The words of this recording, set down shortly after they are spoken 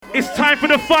It's time for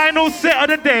the final set of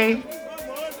the day.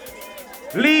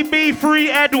 Lee B3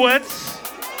 Edwards.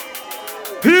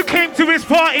 Who came to his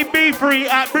party B3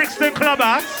 at Brixton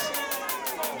Clubhouse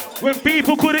when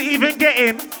people couldn't even get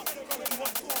in?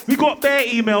 We got bare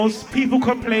emails, people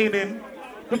complaining.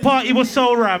 The party was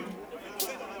so ram.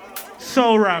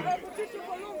 So ram.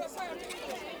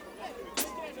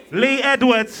 Lee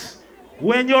Edwards,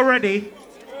 when you're ready.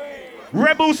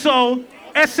 Rebel Soul,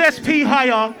 SSP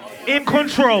Higher, in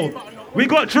control. We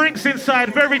got drinks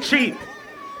inside, very cheap.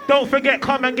 Don't forget,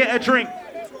 come and get a drink.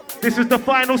 This is the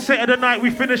final set of the night.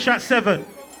 We finish at 7.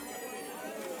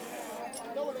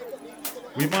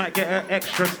 We might get an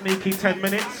extra sneaky 10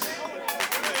 minutes.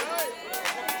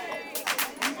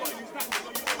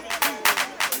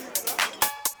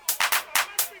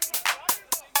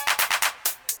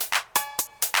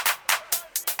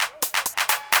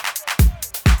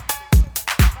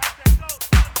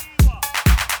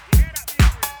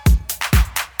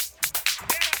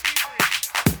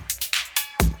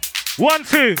 One,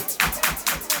 two.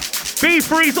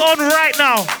 B3's on right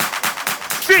now.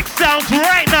 6 sounds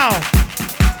right now.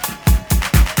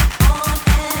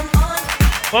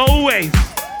 Always.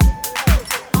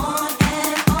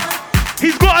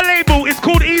 He's got a label. It's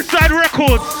called Eastside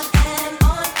Records.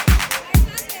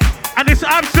 And it's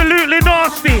absolutely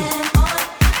nasty.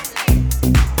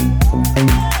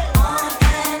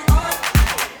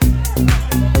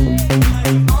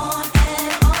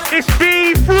 It's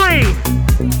B3.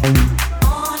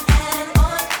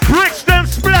 Brixton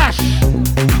Splash.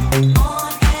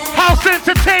 House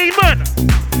Entertainment.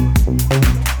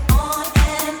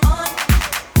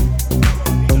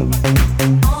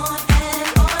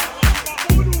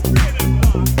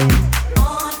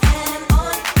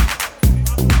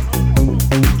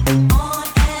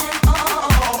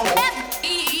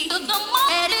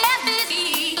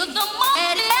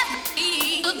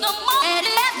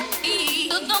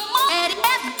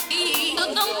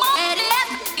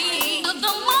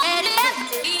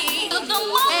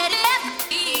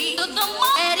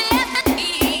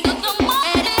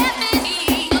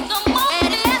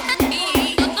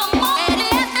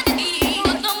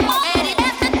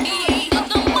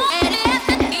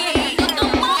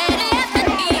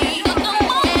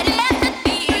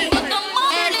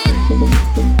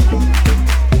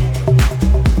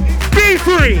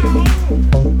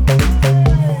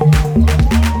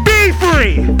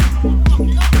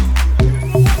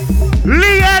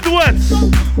 Lee Edwards.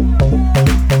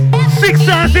 6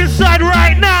 stars inside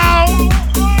right now.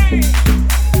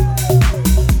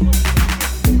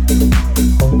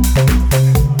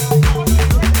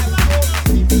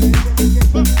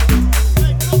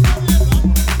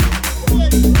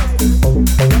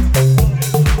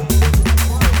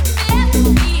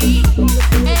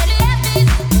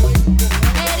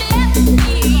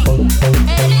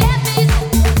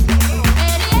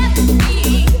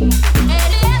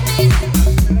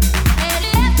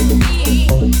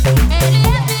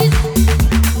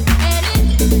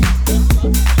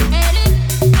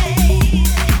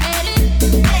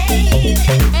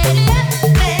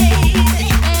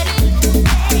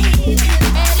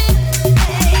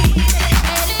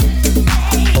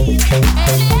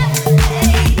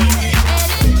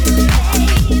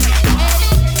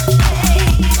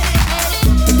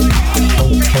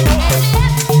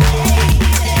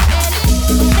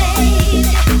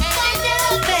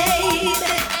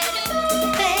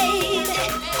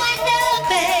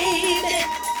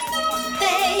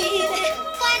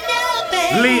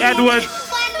 Lee Edwards,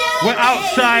 we're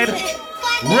outside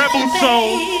Rebel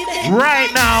Soul right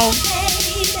now.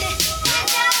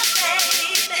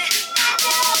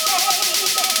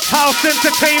 House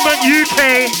Entertainment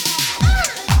UK.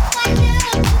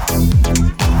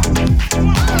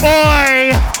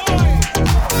 Oi!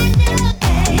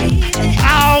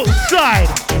 Outside.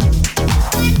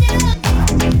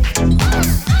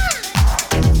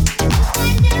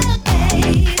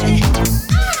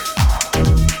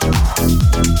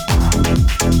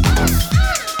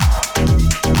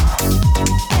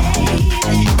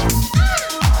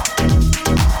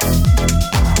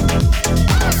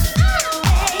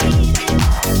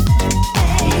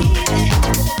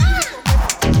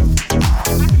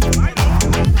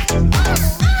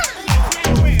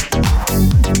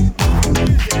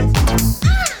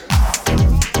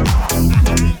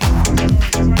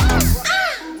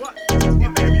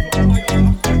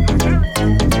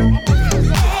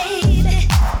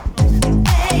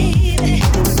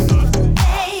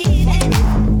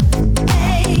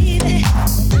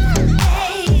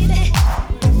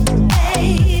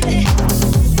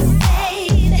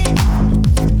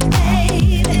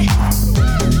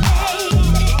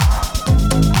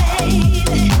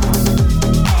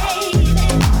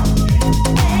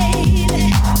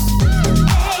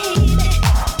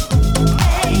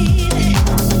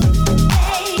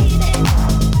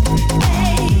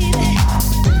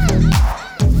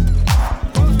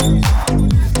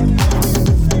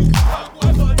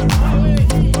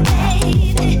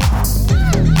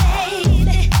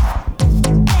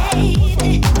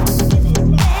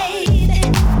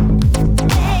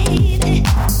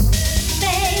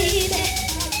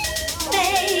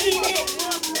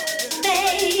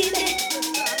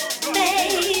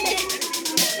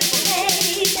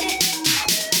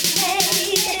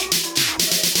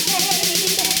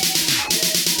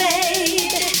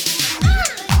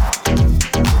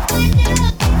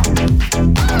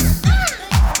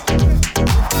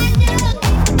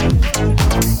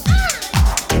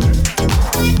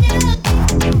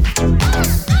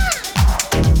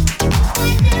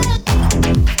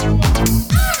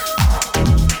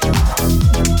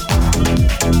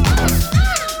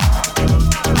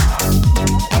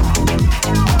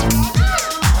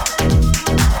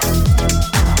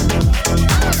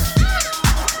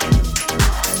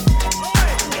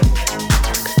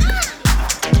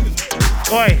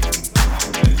 Oi.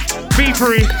 Be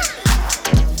free.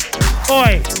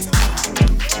 Oi.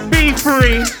 Be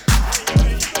free.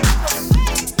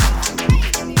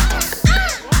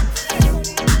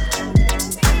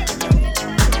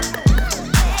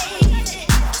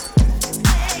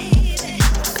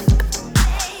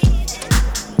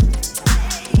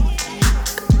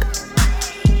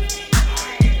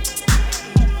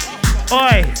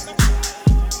 Oi.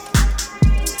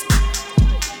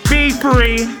 Be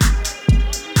free.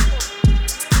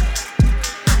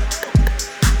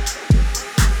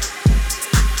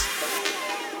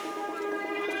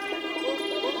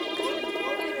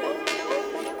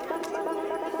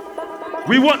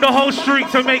 We want the whole street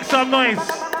to make some noise.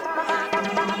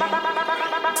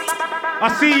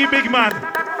 I see you, big man.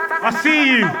 I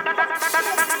see you.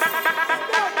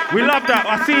 We love that.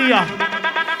 I see ya.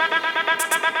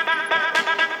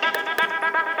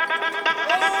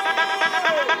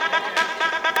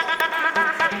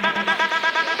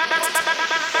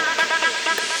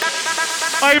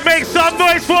 I make some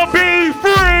noise for Be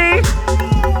Free.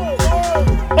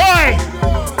 Oi!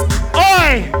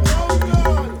 Oi!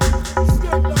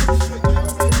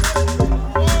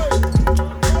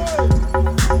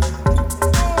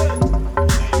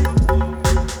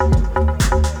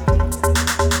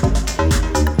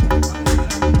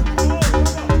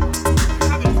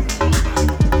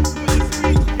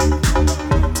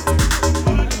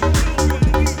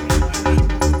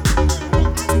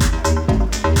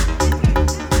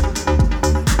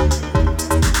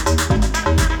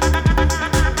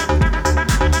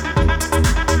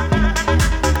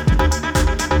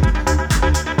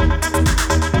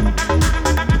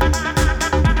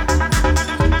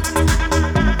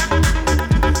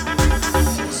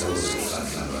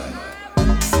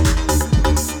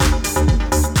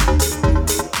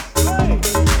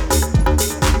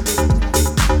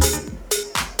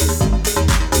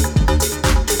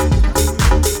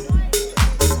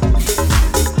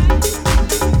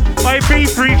 Be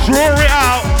free, draw it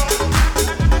out.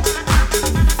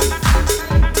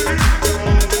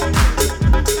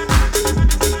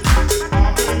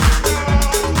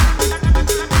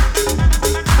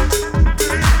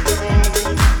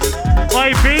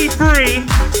 I be free.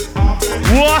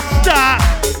 What's that?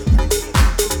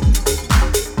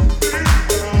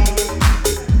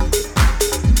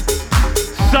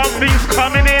 Something's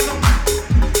coming in.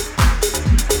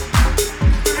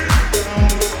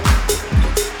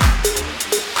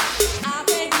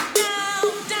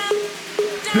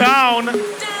 Down,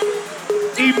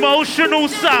 emotional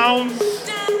sounds.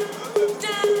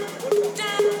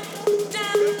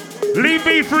 Leave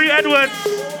Be Free Edwards.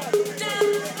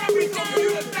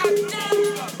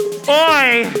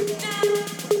 Oi!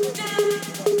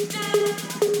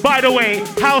 By the way,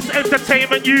 House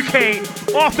Entertainment UK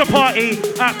after party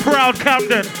at Proud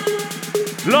Camden.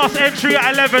 Last entry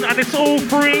at 11 and it's all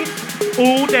free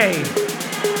all day.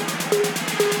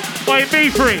 Oi, Be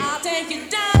Free.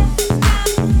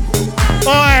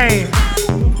 Oi!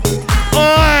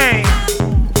 Oi!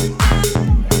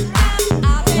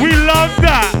 We love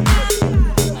that!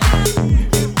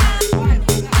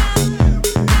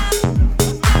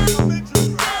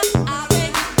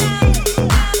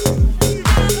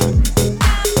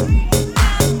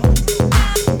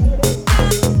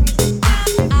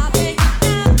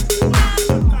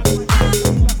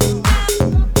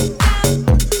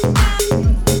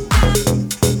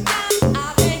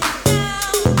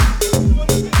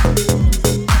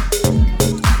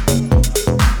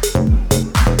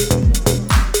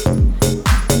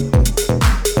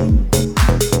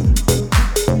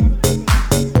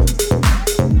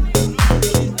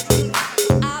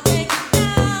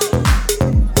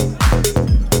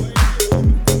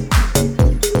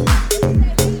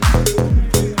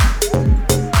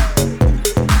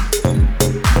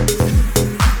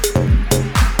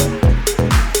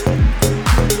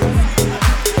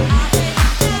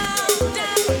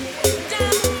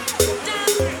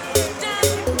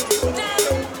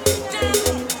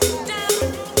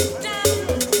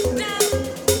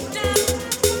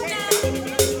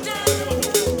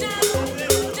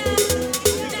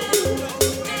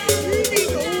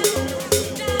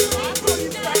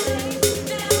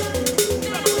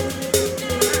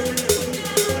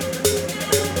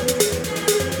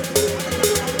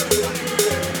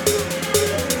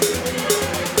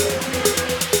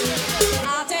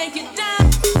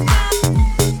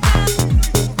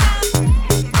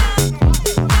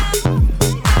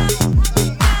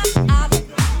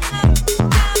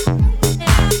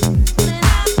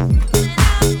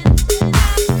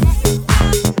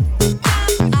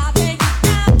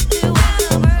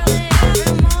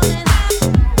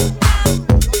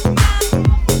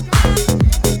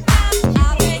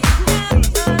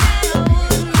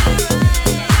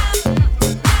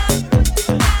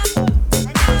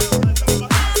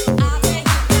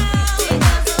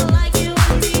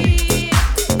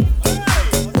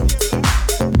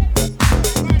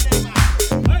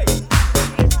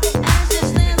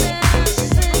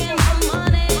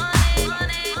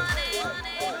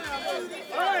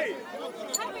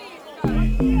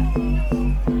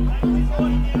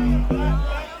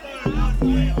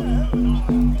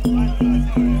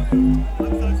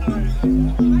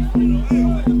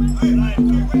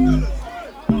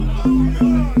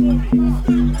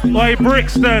 Oi,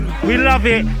 Brixton, we love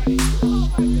it.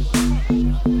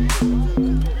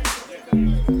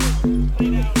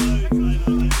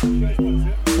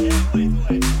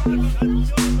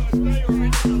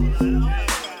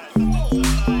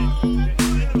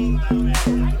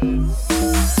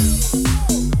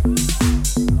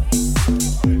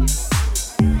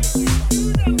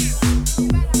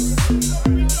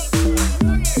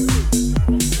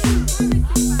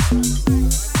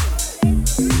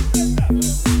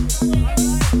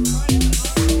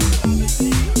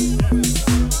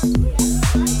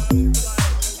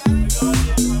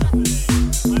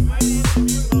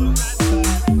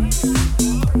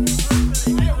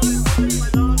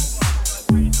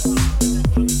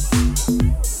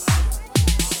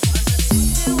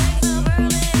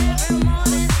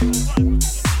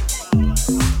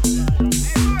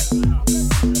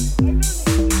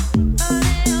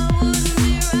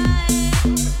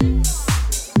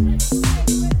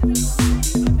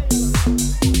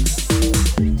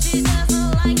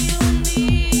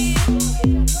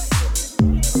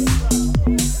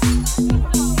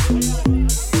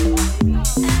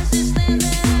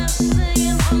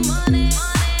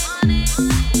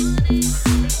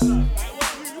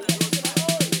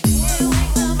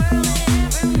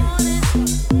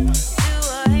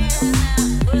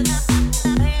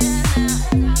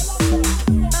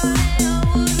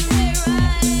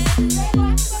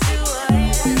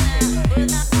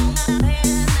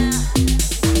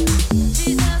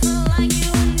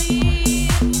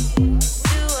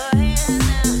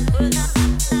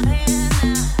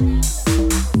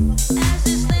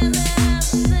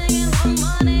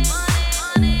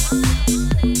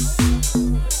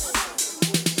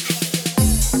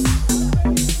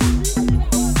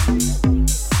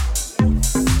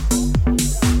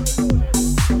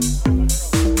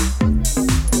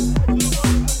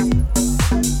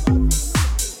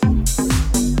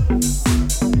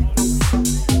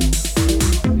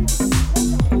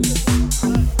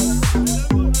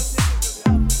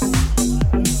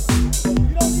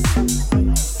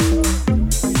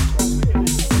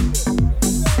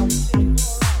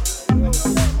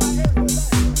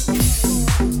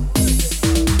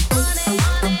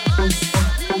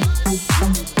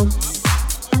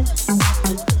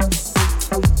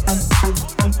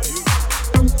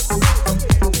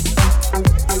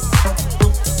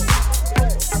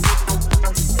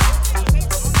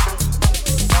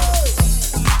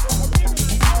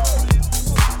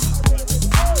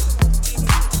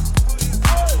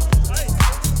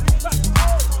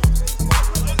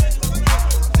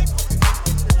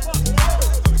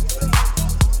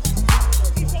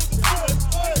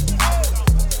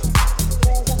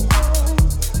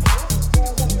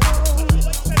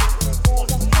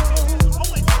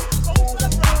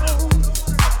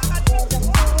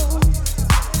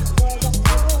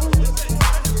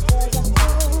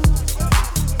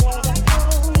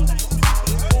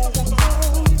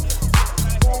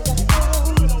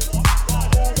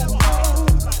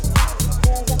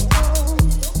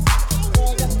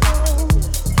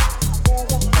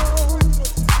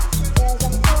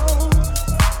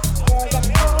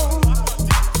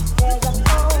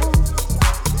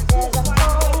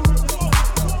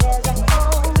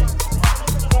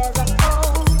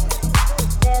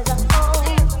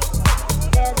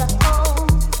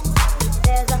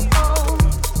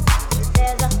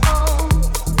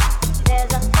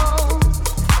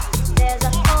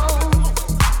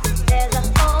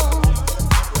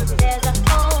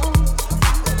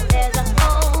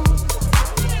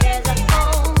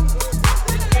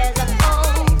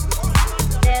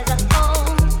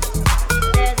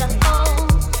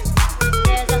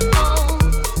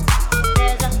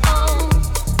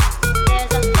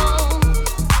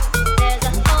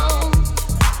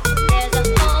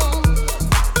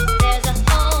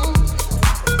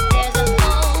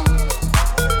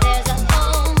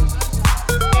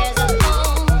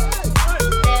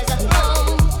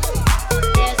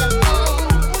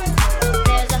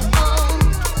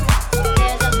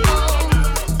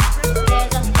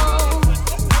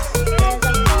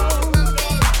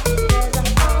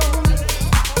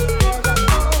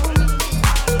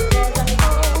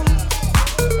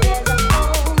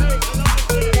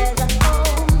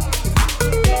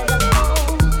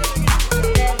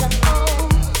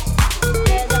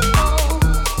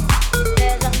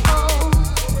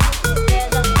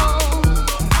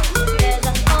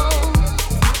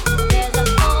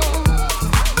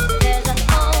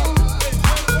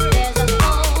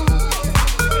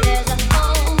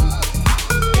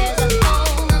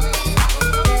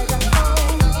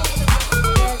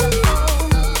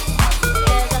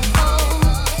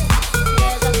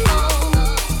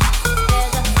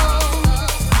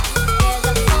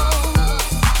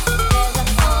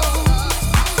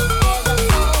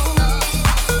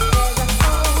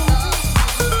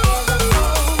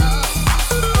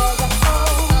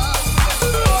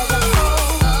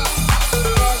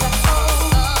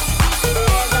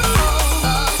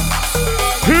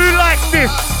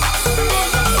 this.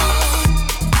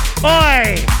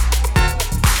 Oi.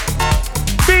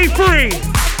 Be free.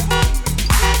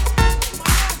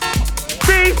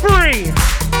 Be free.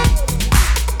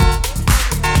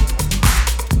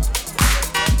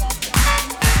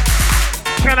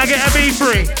 Can I get a be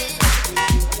free?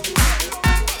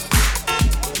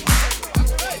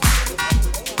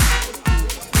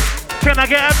 Can I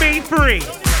get a be free?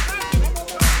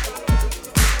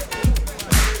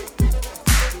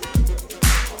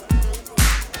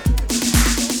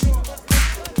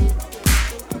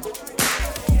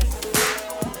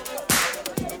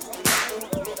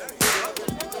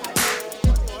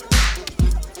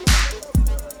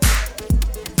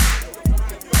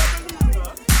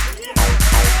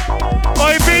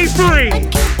 Oi, be free. I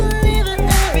can't believe it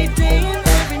every day and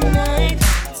every night.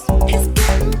 It's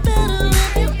getting better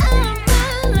with you out of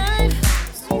my life.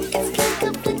 It's like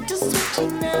a flick to switch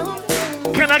now.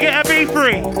 Can I get a be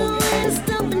free? No way to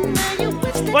stop it now. You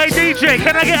wish that Oi, DJ,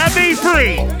 can I get a be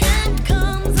free? weekend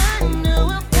comes. I know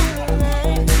I feel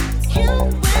alive. You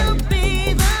will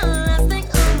be the last thing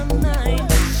on my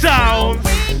mind. Sound.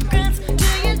 Regrets. Do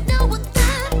you know what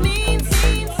that means? Do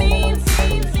you know what that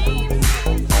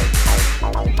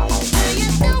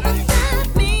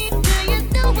means? Do you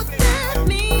know what that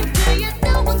means? Do you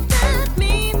know what that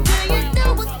means? Do you know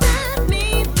what that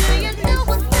means? Do you know what that means? Do you know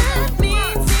what that means?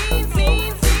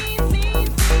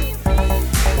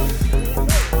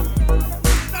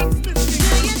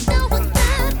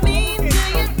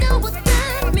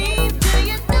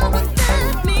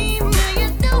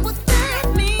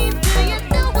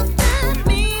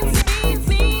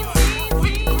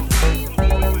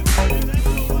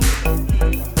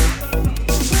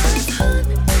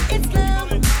 It's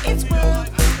loud, it's well,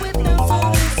 with no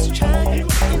service track,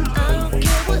 and I don't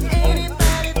care what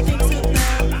anybody thinks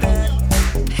about that.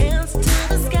 Hands to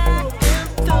the sky and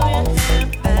throw your hair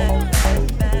back.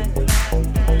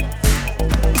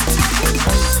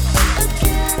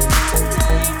 Again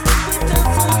tonight, with no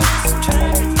service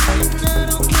track, and I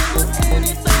don't care what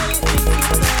anybody thinks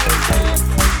about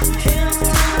that. Hands to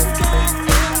the sky and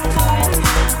throw your hair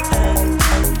back.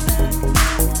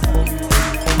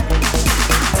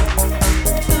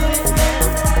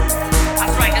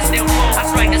 I strike and still fall. I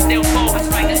strike and still fall. I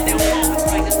strike and still fall. I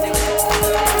strike and still fall.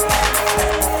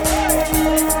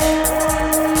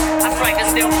 I strike and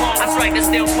still fall. I strike and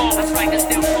still fall. I strike and still fall.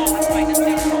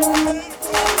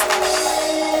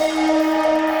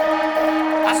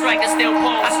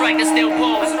 I strike and still fall. I strike and still fall.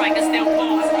 I strike and still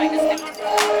fall. I strike and still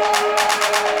fall.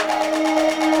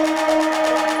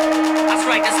 I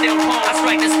strike and still fall. I strike and still fall. I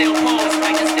strike and still fall. I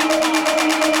strike and still fall.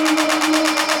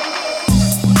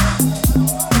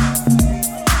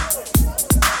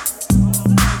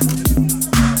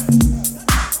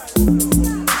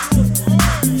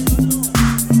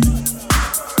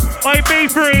 Oi, be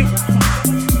free.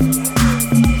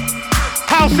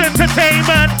 House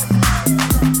entertainment.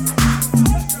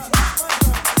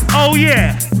 Oh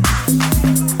yeah.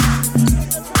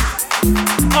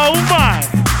 Oh my.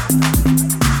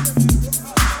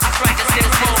 I strike and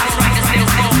still fall. I strike and still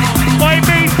fall. Oi,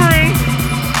 be free.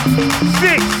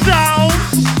 Six sounds.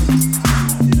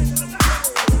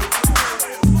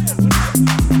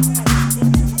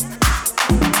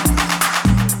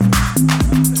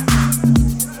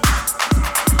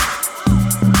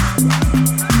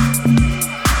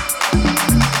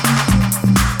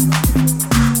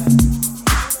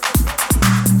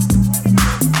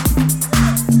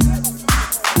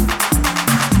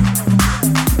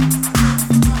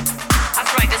 I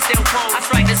strike and still fall. I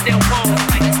strike and still fall.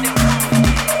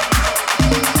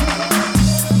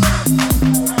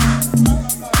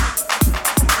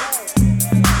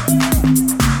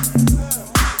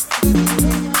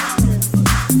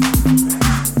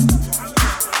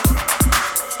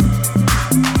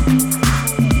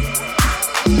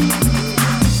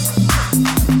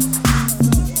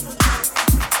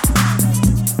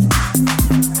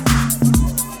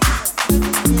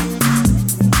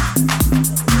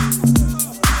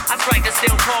 I strike and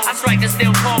still fall. I strike and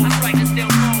still fall. I strike and still fall. I strike and still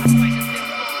fall.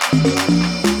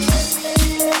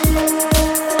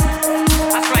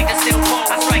 I strike and still fall.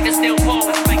 I strike and still fall.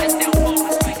 I strike and still fall. I strike and still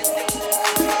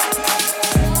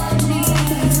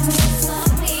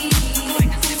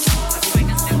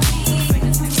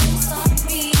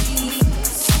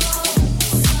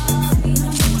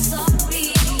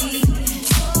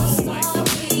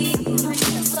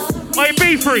Oi,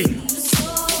 be free.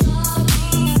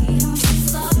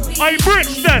 Oi,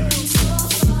 Brixton.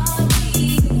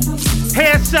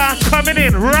 Hairstyle coming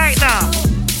in right now.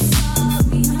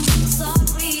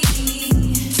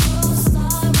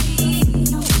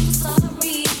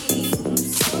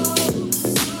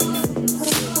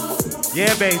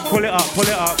 Yeah, babe, pull it up, pull it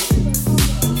up.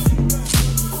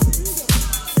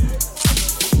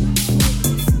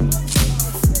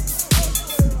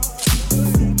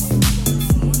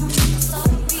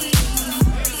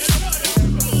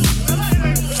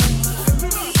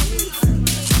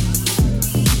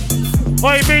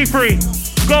 Oi, be free.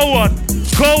 Go on,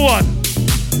 go on.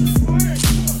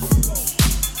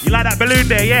 You like that balloon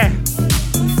there, yeah?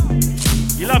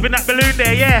 You loving that balloon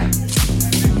there, yeah?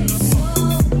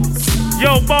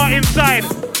 Yo, bar inside.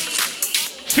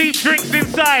 Cheap drinks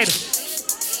inside.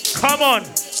 Come on.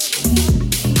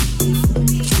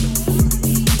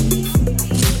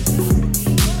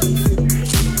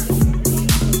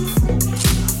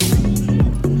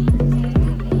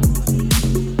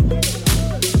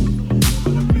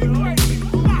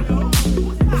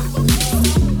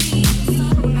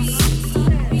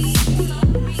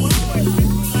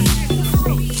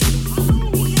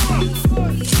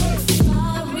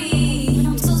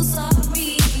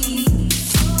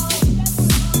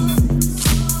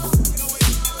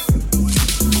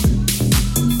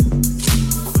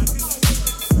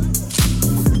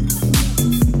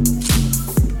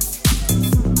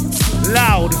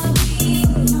 Loud.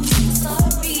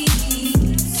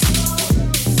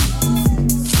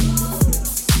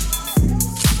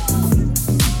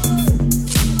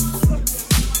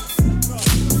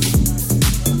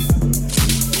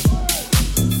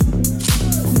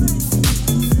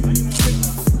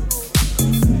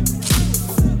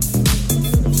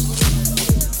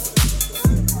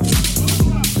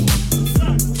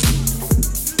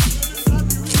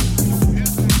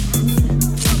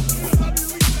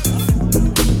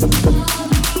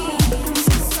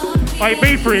 Oi,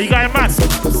 be free, you got him mad.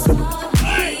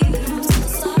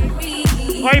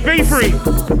 Oi, be free.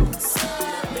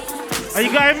 Are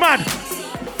you got him mad?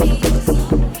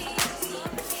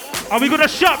 Are we gonna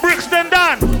shut Brixton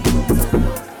down?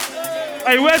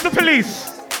 Hey, where's the police?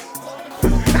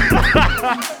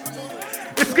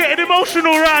 It's getting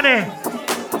emotional around here.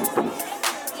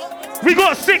 We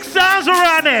got 6 sounds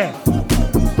around here.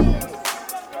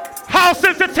 House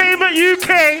Entertainment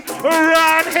UK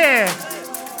around here.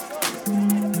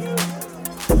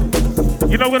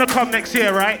 You know we're gonna come next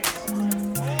year, right?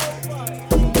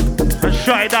 And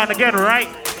shut it down again, right?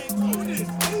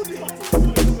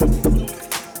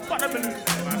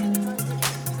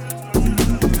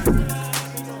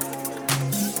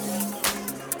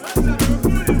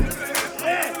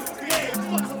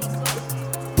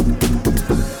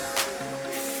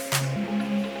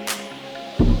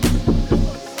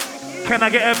 Can I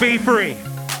get a B3?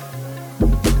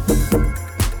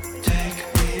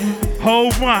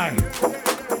 Oh my.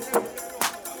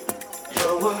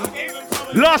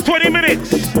 Last 20 minutes.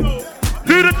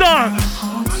 Do the dance.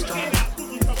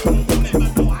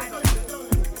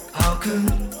 How could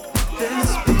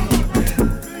this be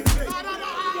real?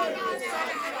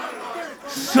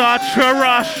 Such a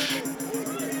rush.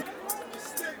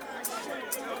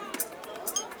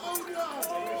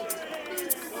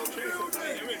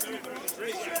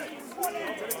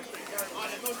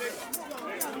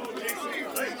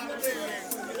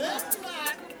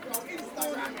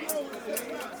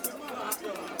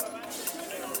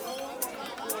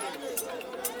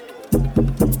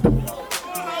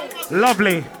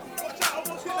 Lovely.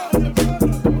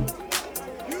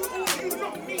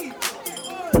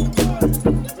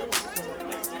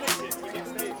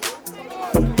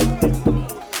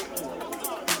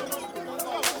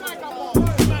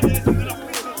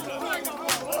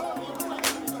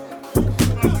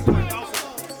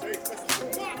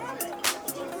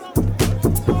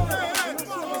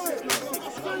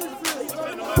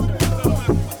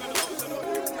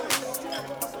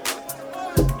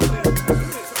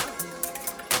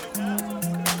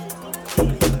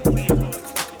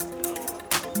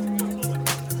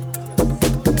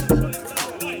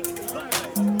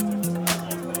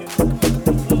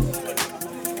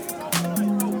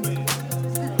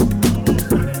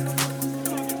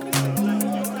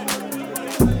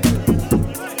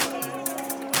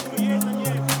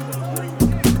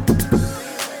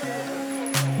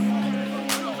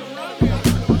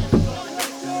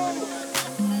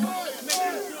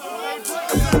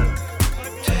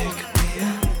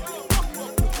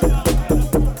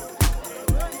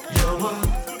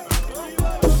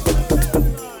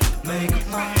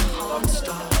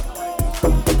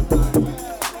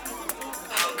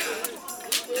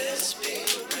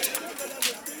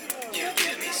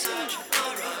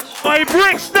 By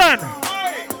Brixton.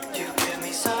 You give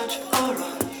me such a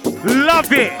rush.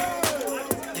 Love it.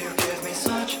 You give me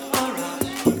such a rush.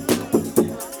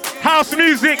 House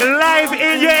music live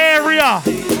in your area.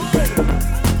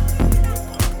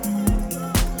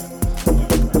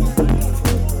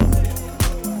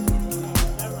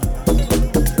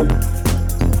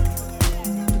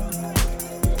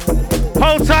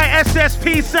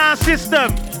 SSP sound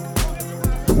system.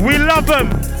 We love them.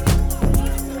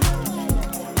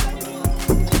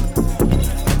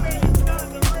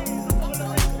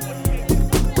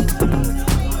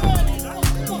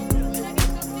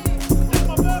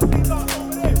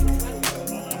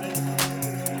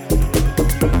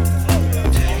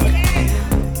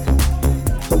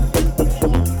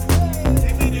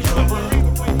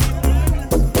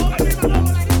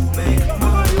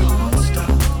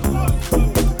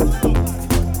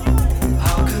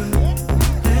 How could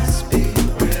this be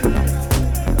real?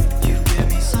 You give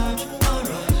me such a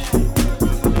rush.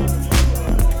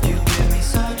 You give me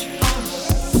such a rush.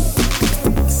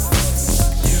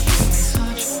 You give me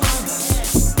such a rush.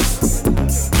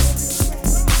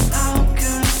 How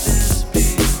could this be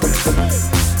real?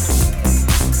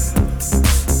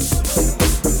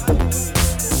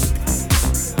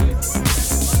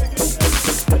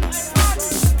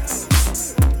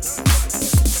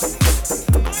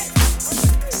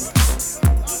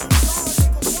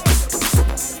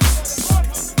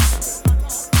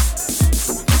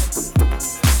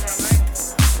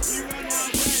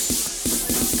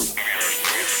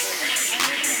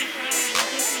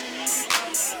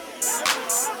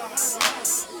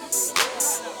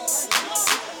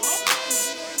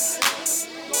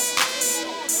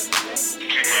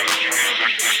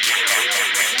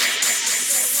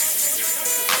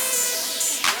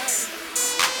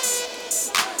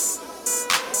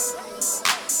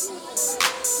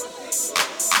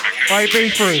 By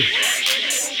B3.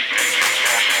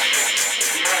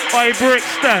 By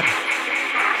Brixton.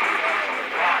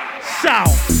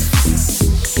 South.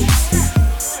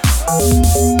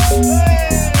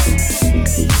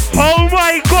 Oh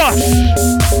my gosh.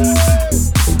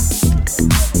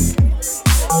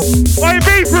 By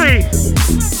B3.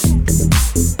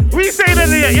 We saying it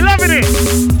here. You loving it?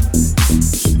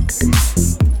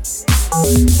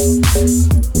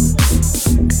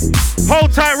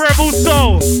 Hold tight, Rebel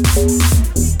Soul.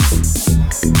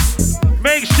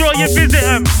 Make sure you visit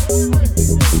them.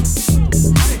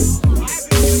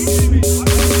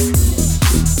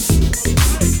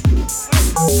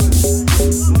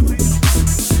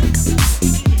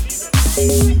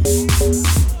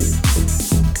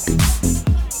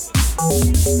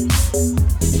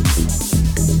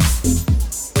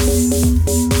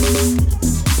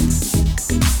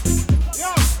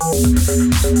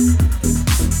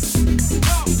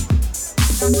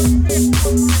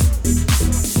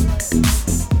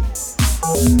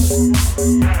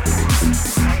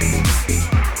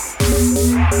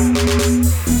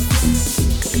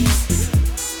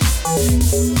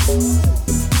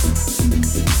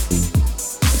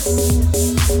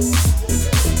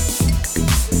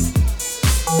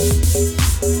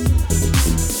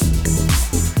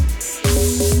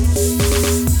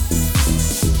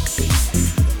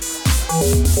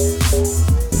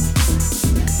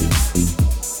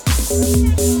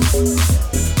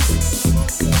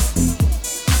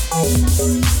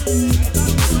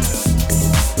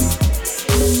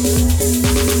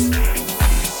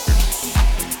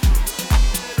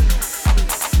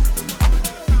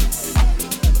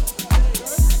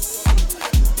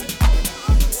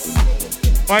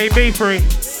 Why you B3?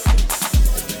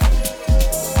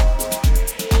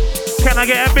 Can I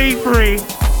get a B3?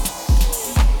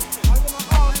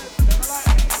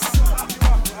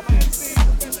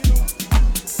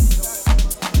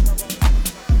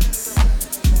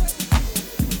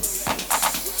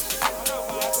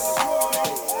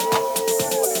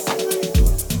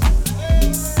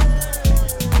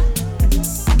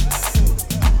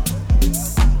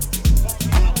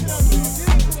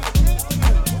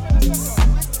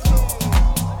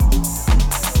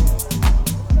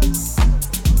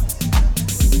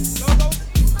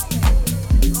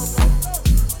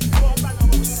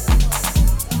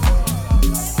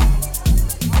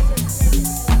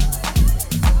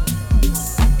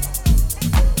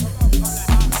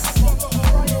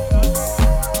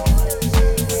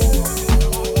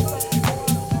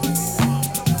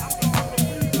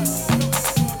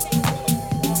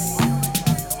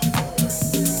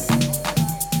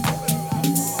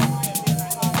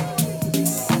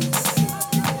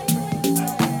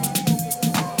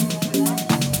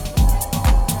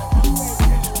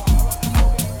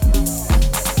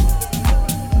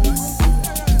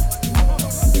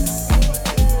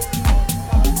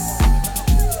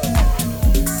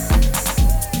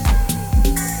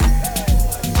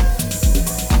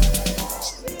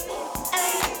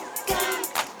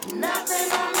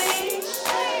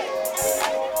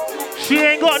 She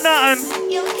ain't got nothing.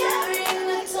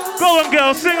 Go on,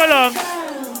 girl, sing along.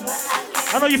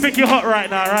 I know you think you're hot right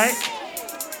now, right?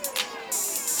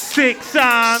 Six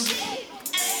sounds.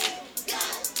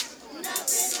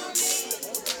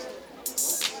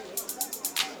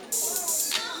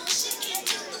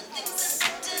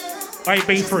 Hey,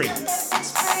 be free.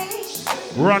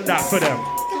 Run that for them.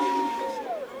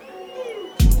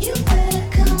 You better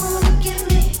come on and get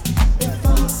me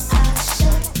before I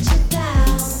shut you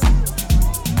down.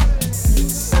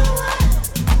 So what?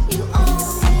 You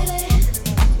already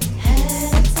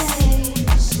had a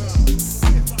taste.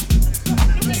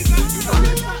 Gonna let this good thing go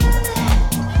to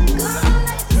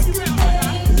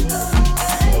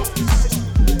waste.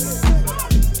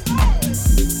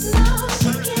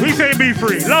 No, We say be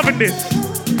free. Loving this.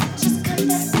 just cut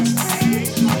that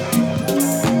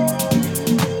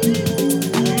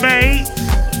Mate.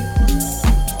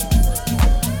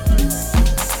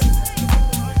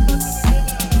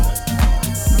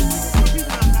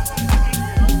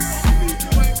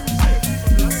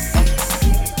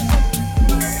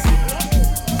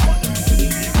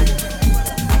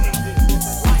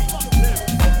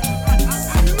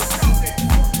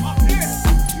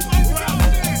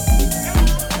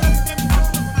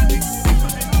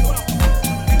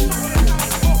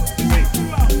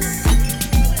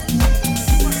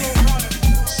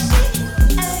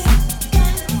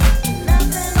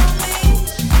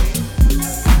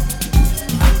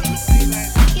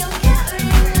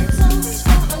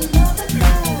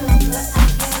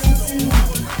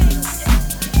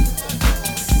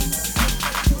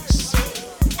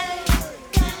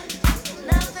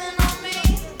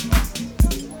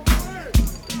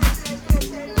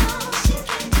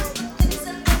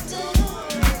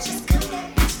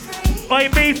 Oi,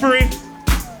 be free.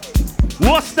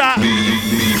 What's that?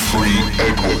 Be free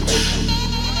Edwards.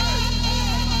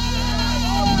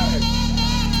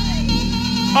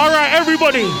 All right,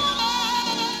 everybody.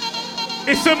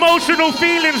 It's emotional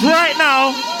feelings right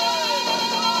now.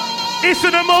 It's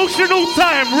an emotional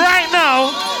time right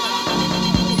now.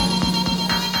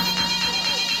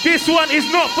 This one is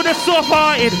not for the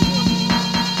soft-hearted.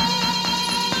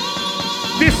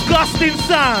 Disgusting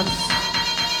sounds.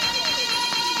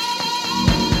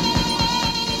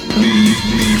 Be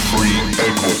free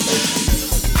Edwards.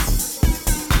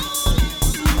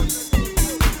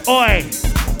 Oi.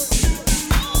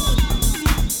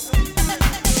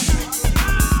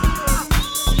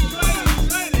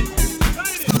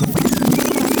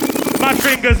 My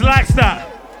fingers likes that.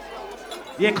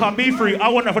 Yeah, can't be free. I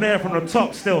want it from there from the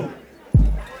top still.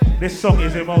 This song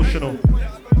is emotional.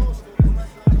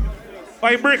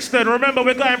 Oi, Brixton, remember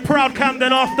we're going Proud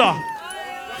Camden after.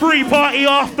 Free party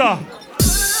after.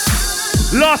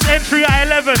 Last entry at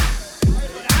 11.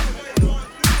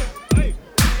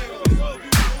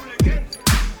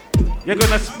 You're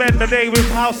gonna spend the day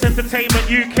with House Entertainment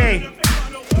UK.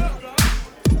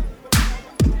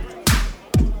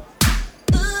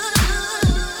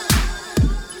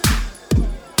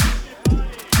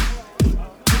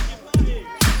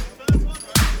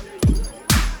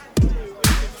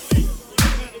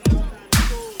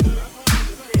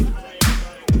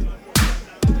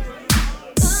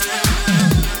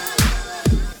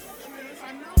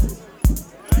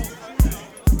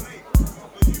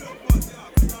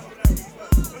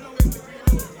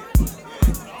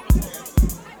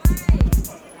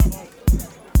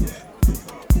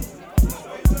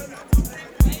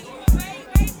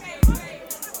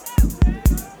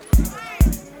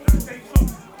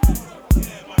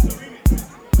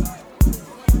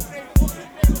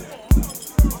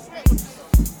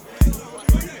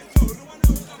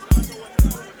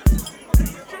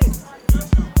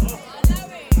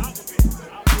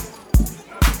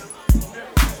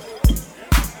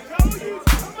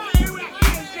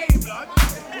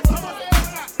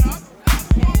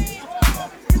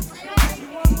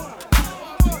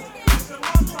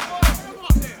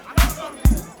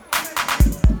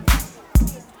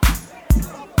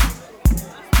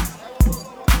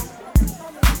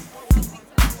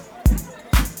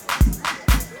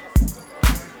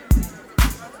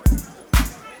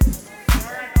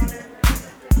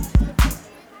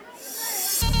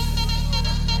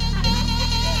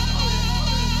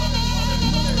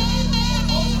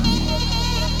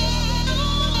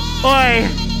 Oi.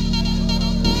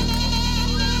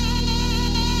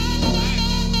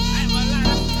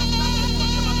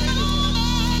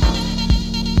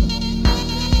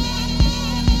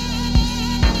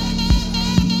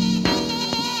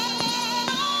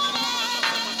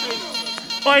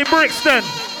 Oi, Brixton.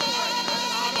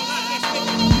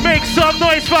 Make some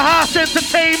noise for House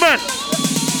Entertainment.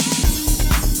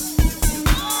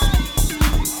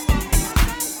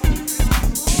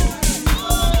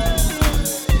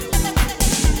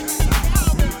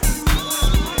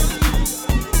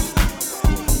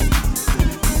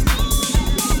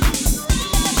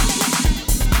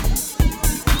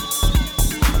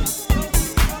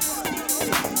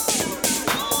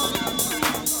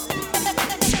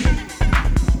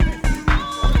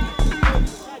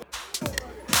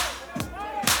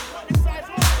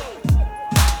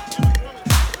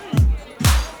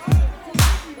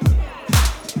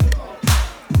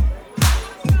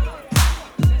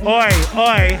 Oi,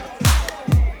 oi.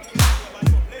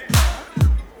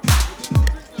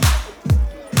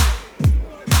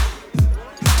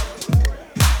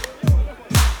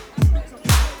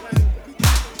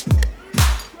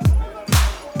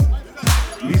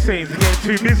 You say it's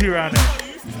getting too busy around there.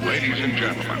 Ladies and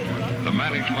gentlemen, the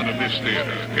management of this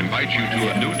theater invites you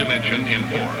to a new dimension in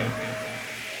horror.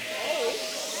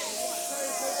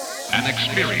 An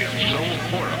experience so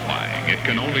horrifying it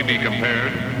can only be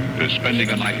compared to spending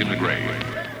a night in the grave.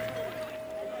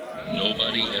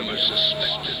 Nobody ever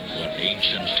suspected what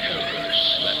ancient terror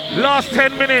slept Last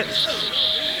 10 minutes.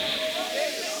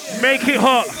 Make it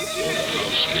hot.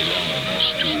 belonging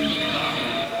us to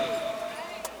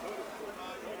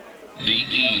the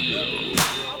evil.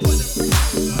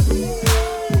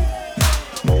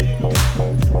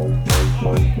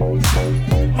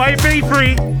 Oi, be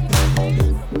free.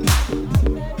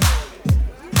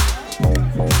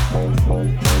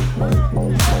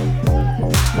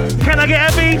 Can I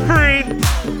get a be free?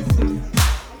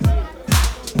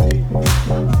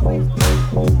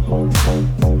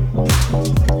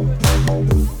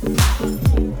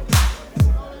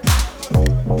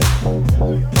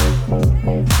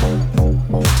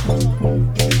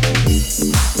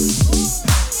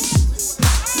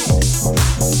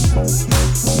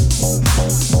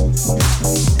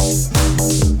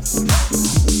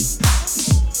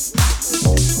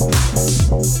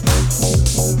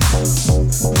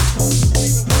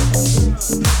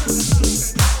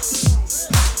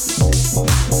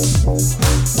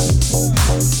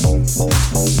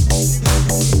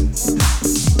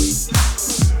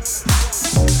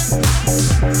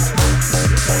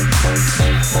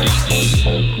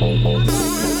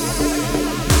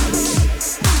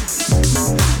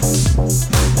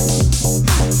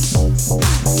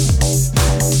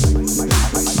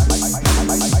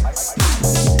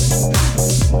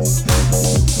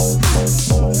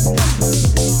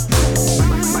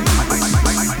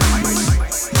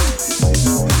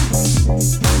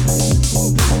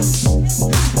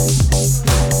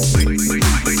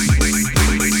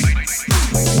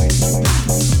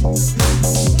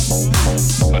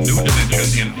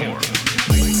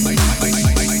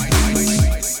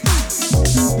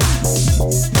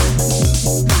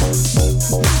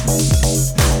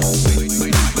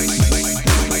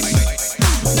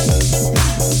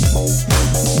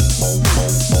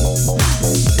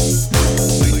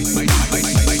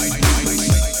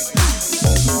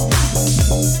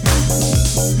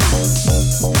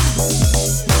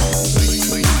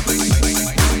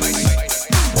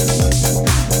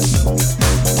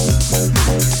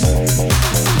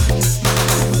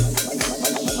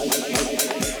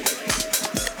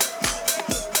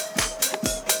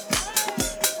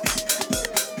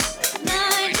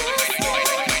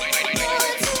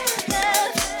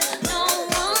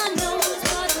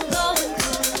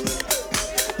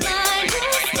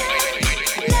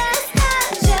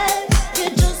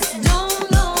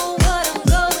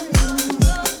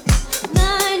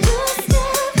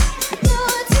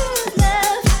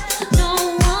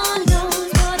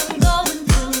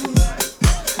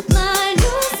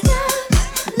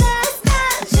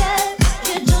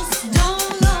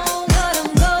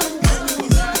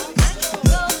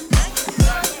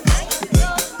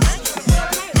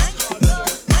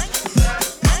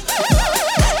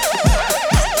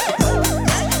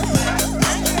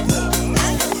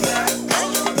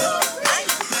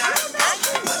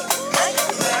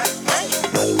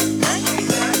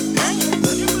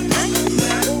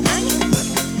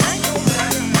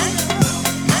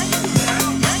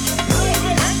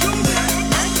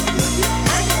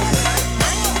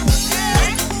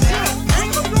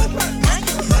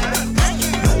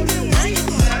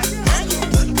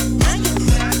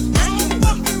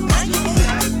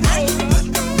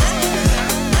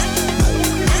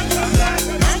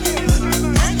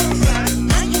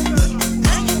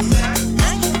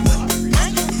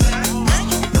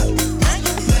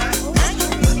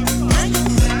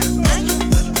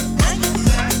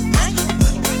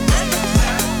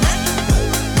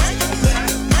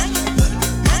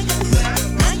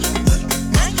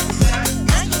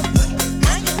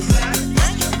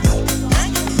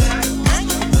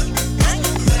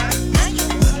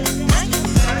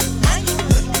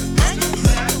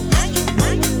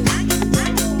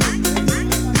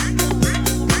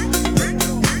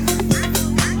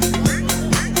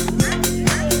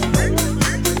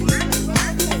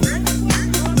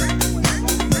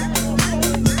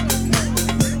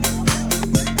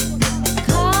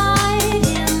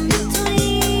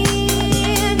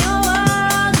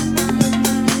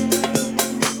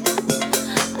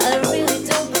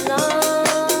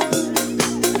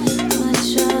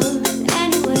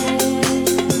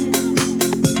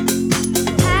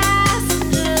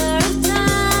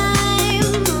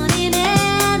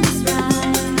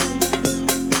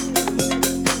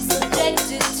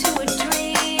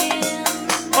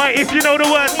 If you know the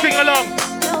words, sing along.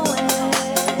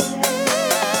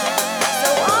 So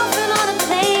often on a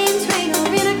plane, train,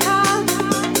 or in a car,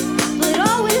 but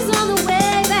always on the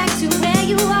way back to where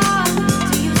you are.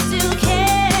 Do you still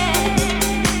care?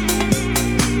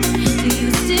 Do you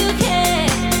still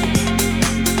care?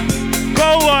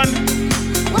 Go on.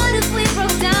 What if we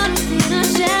broke down within a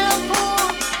shallow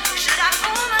pool? Should I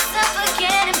fool myself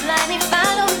again and blindly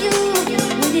follow you?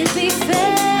 Would it be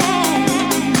fair?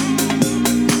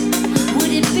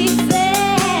 Would it be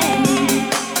fair?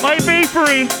 Might be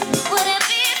free. Would it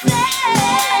be fair?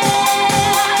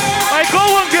 I go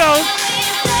on, girls.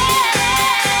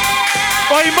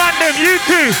 Oi, man, them, you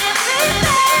too.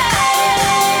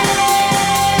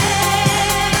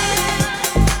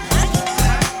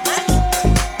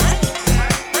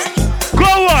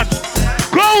 Go on.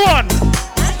 Go on.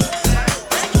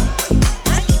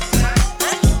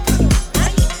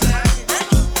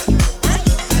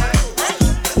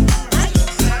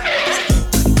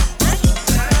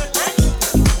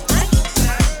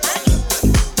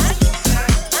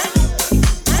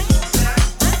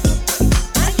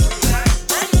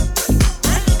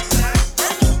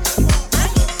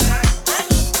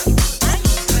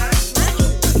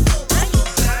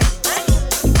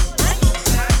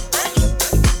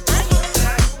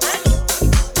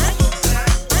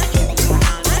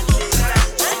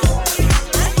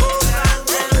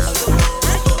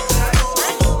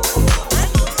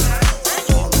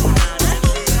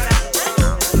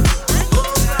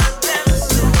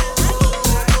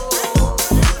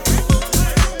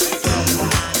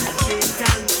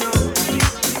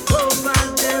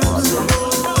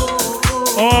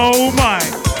 Oh my.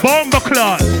 Bomber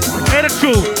class. Head of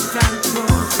two.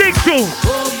 Big two.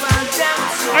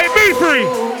 I be free.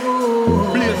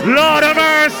 Lord of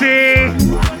mercy.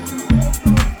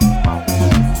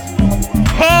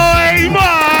 Holy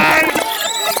my.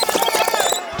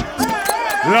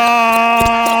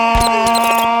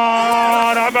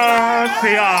 Lord of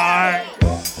mercy.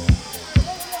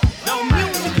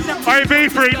 I be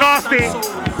free. Nasty.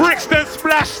 Brixton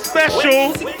Splash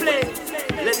Special.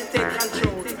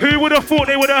 Who would have thought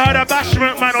they would have heard a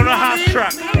bashment man on a house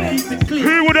track?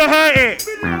 Who would have heard it?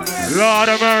 Lord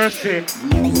of mercy.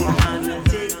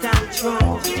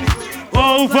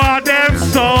 Over them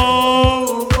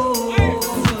souls.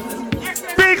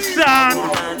 Big sound.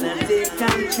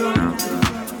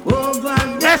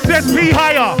 SSP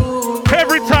higher.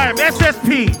 Every time.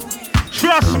 SSP.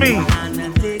 Trust me.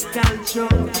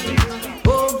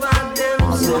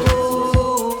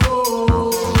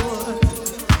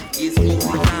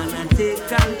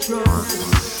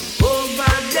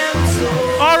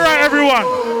 All right, everyone.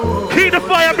 Keep the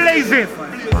fire blazing.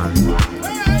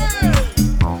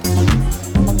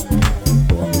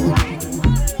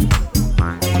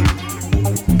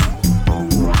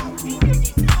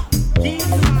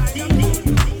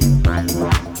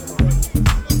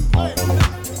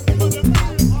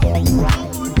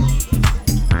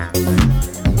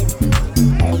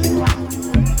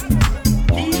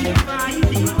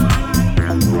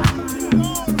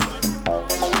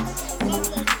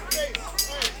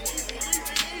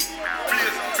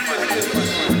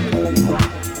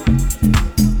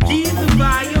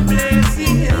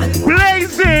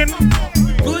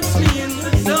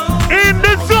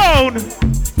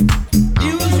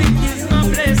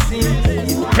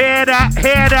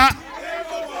 Hear that?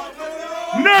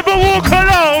 Never walk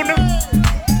alone.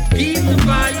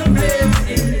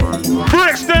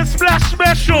 Brixton Splash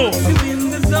Special.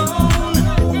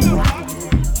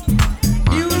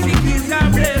 Music is our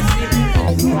blessing.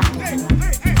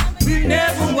 We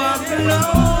never walk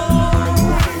alone.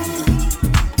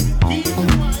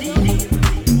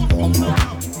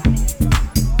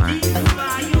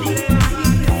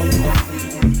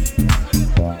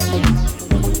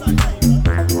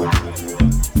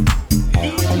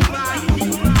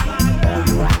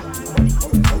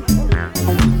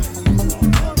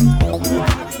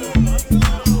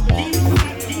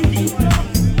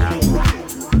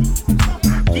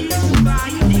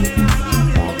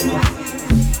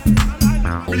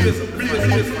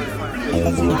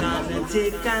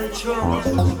 Take control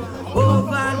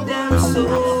over them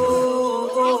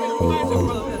souls.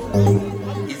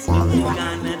 It's music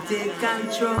gonna take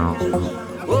control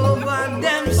over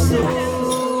them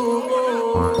souls.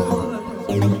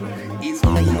 It's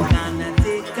music gonna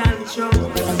take control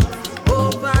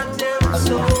over them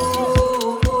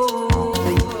souls.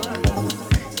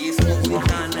 It's music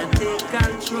gonna take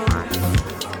control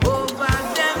over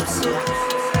them souls.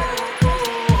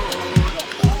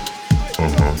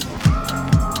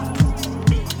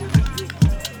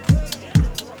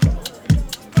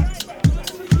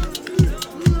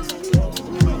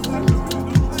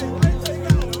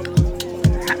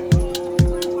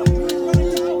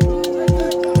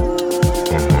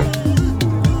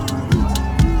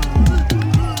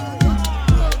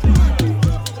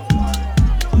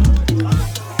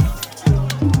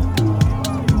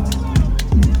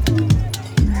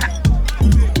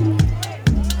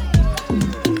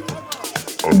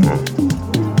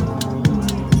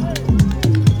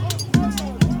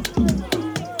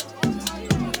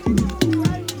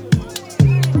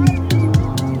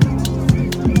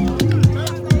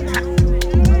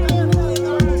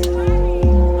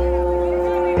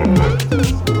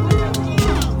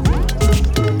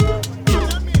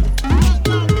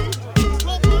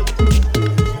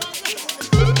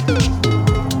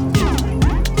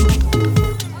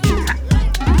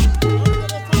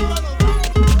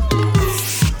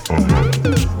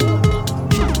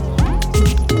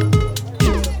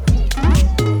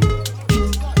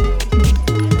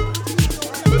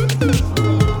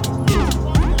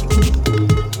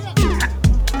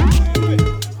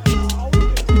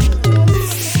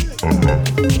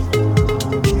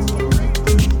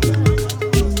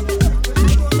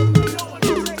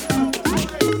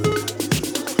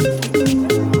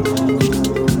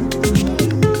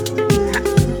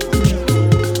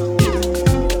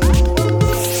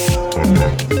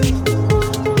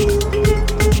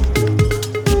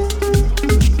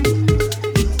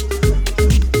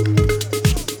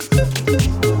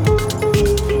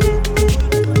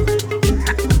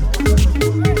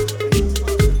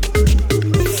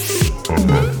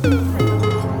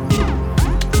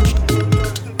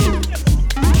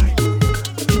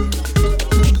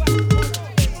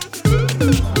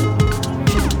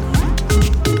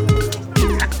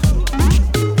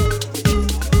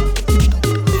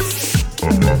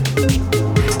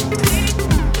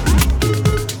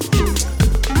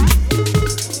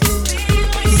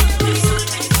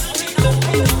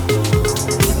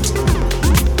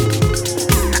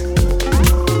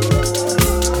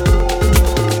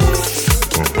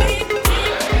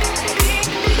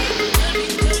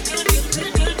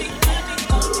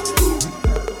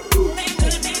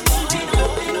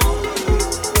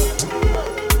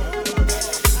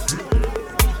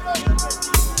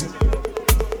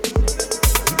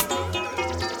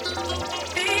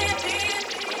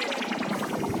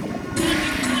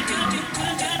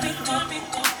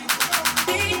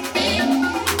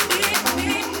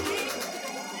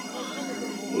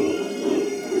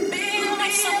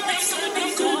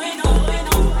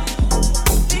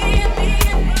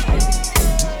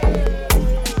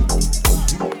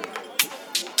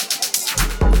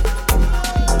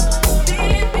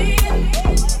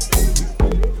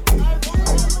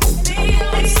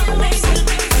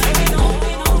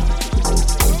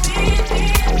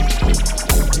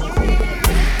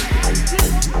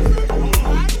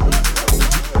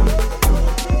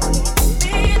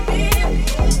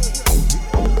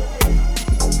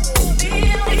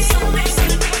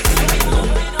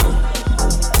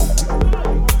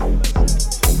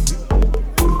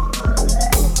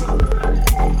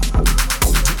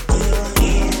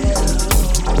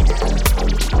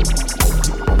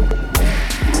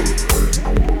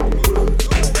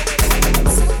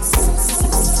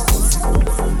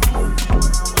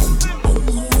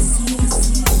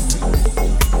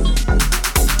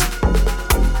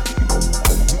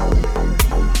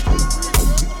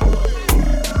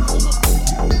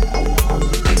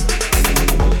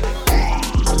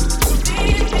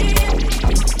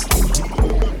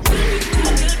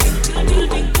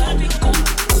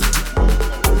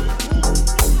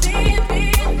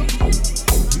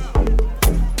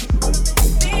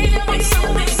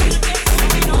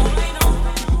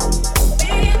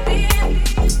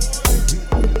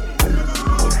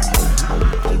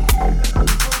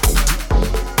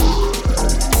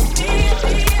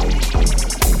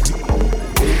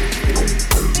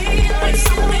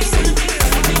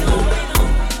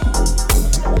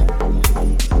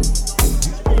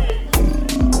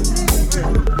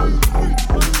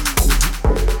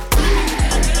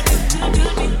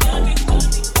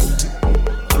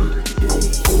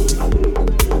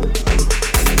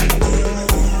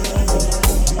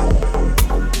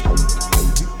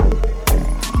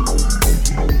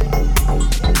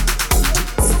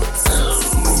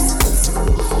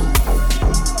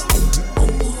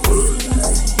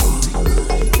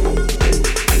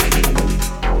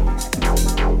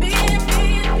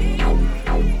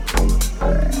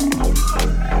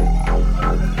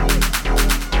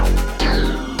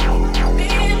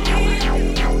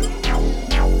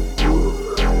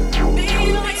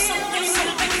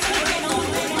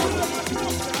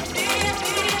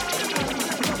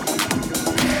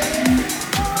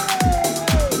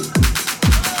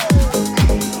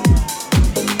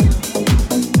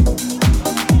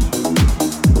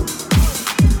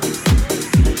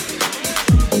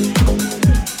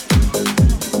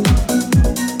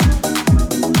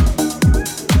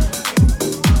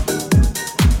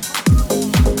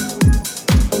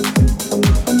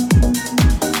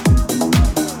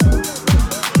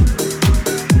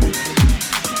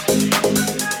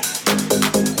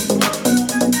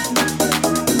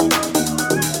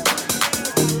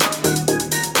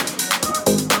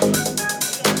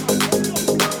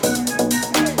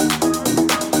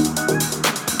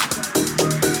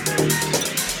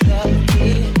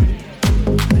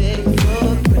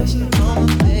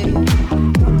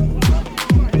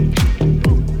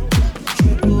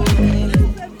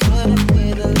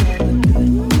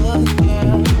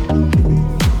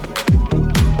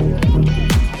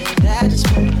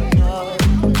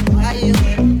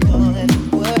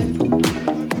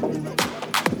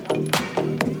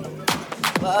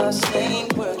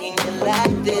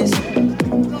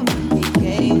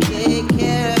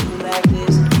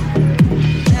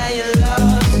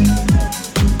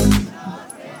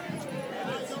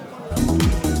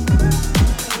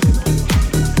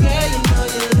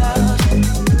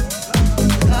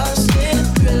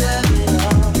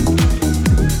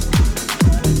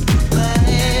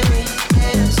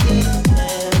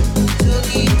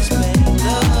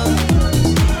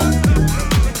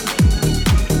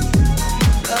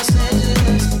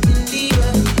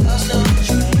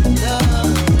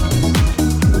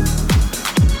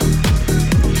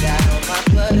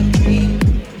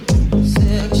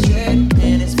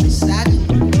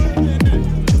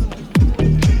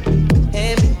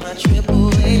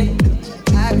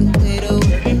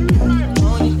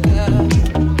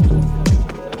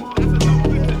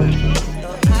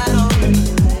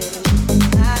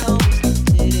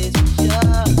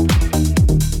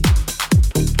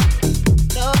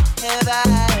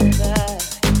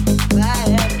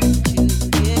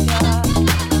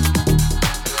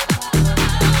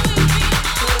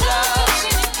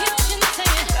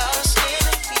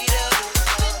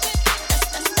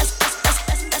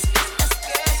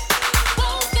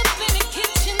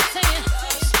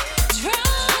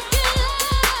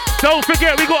 Don't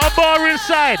forget, we got a bar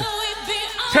inside.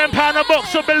 £10 a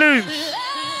box of balloons.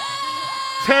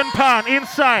 £10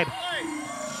 inside.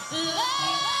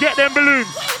 Get them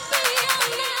balloons.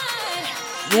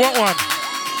 You want one?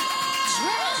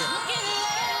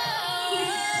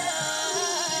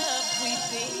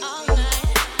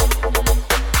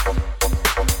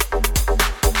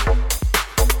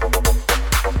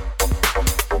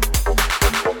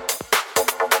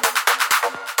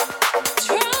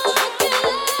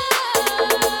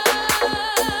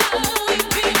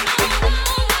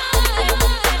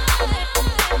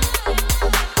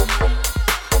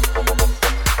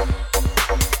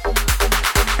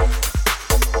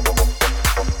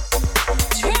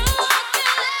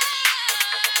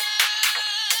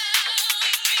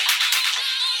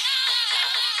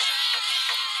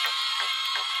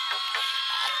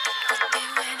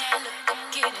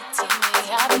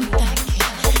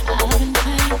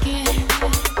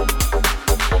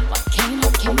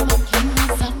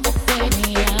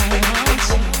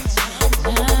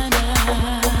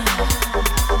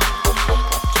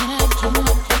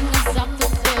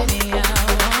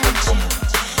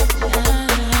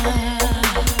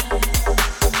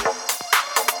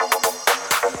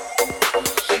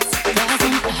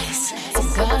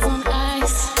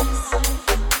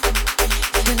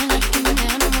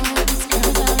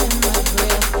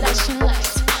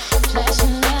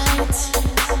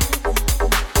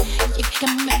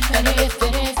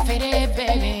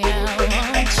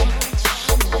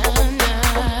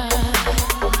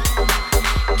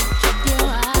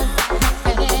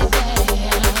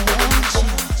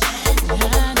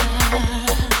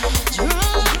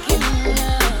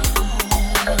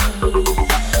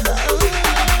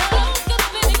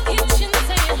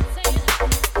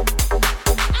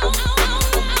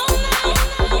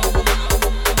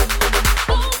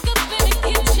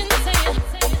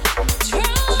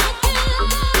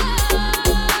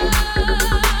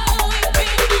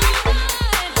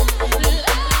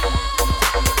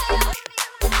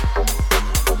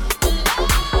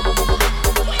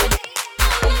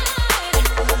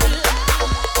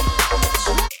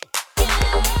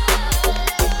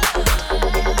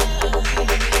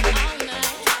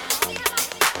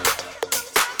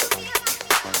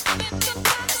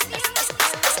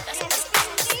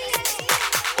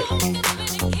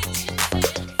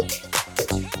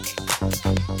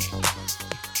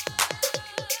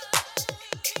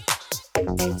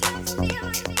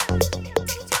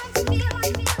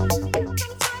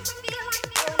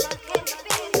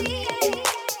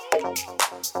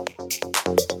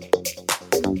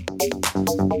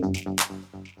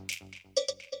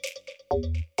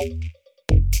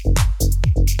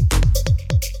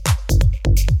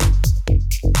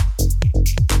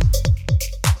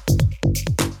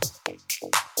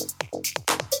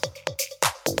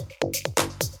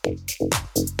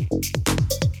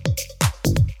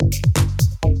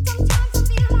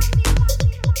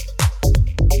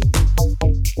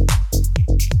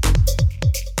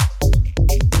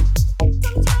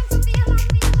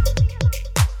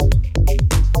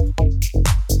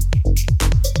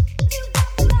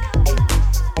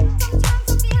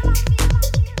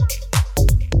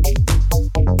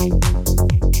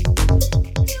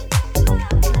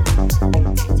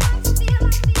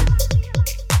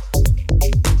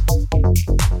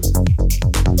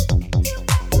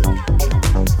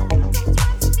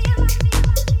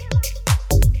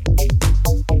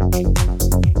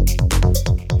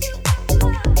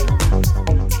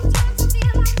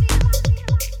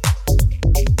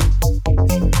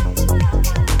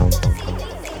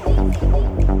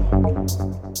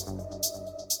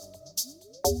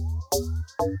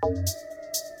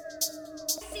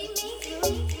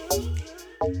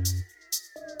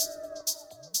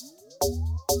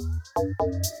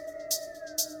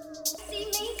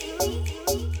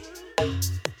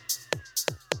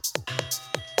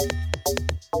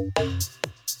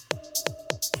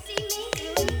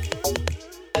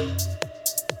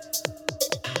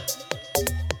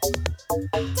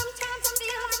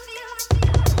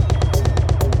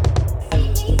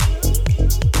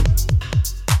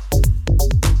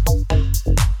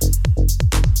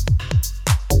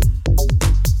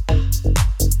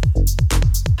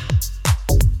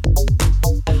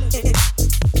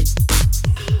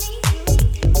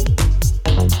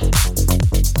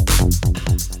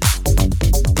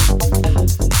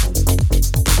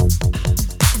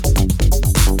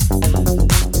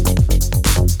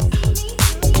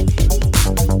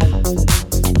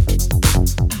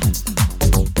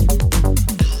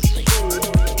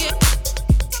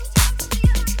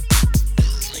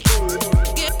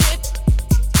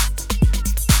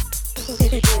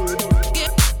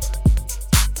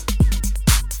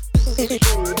 Guess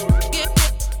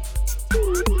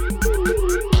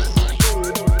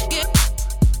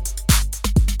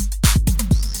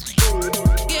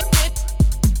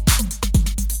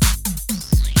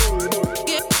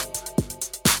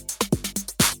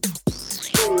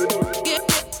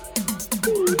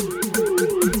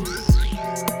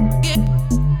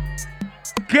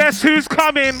who's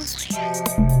coming?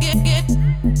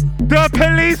 The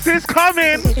police is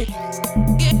coming.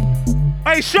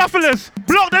 Hey, shufflers,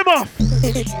 block them off.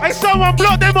 Hey, someone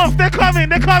block them off. They're coming,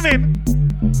 they're coming.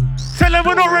 Tell them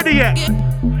we're not ready yet.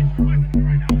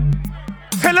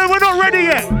 Tell them we're not ready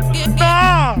yet.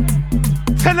 Nah.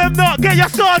 Tell them not. Get your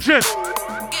sergeant.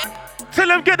 Tell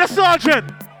them get the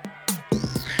sergeant.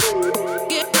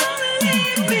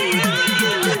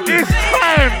 It's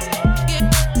time.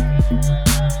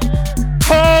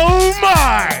 Oh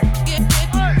my!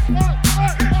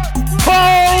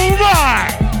 Oh my!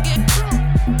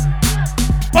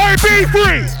 Alright,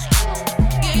 B3!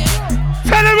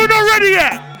 Tell them we're not ready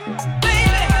yet!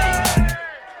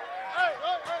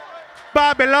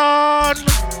 Babylon!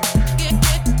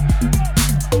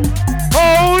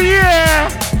 Oh yeah!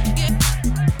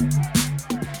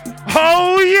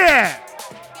 Oh yeah!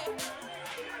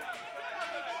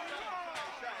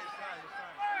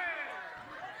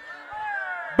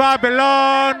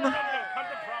 Babylon,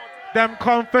 them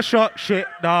come for shut shit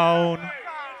down.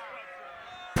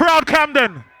 Proud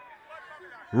Camden,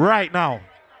 right now.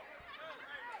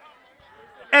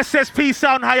 SSP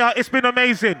Sound Higher, it's been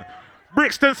amazing.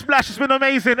 Brixton Splash, it's been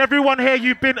amazing. Everyone here,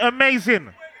 you've been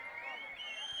amazing.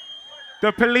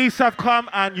 The police have come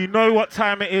and you know what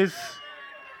time it is.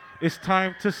 It's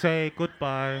time to say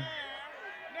goodbye.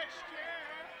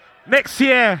 Next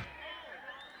year.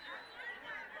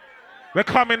 We're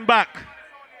coming back.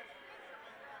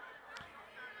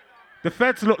 The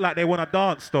feds look like they want to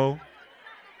dance, though.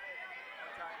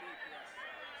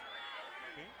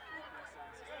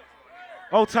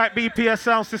 Old type BPS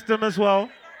sound system as well.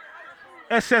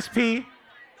 SSP.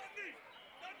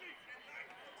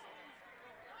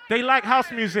 They like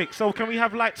house music, so can we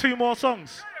have like 2 more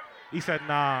songs? He said,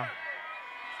 nah.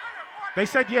 They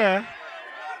said, yeah.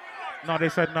 No, they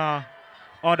said, nah.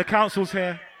 Oh, the council's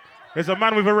here. There's a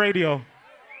man with a radio.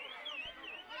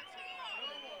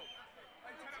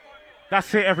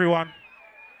 That's it, everyone.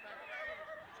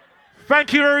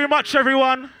 Thank you very much,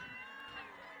 everyone.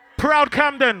 Proud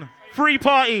Camden, free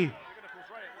party.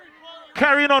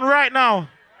 Carrying on right now.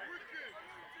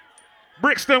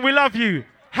 Brixton, we love you.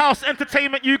 House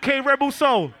Entertainment UK Rebel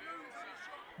Soul.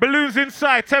 Balloons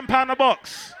inside, £10 a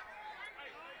box.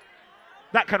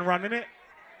 That can run, innit?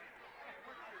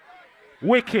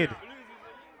 Wicked.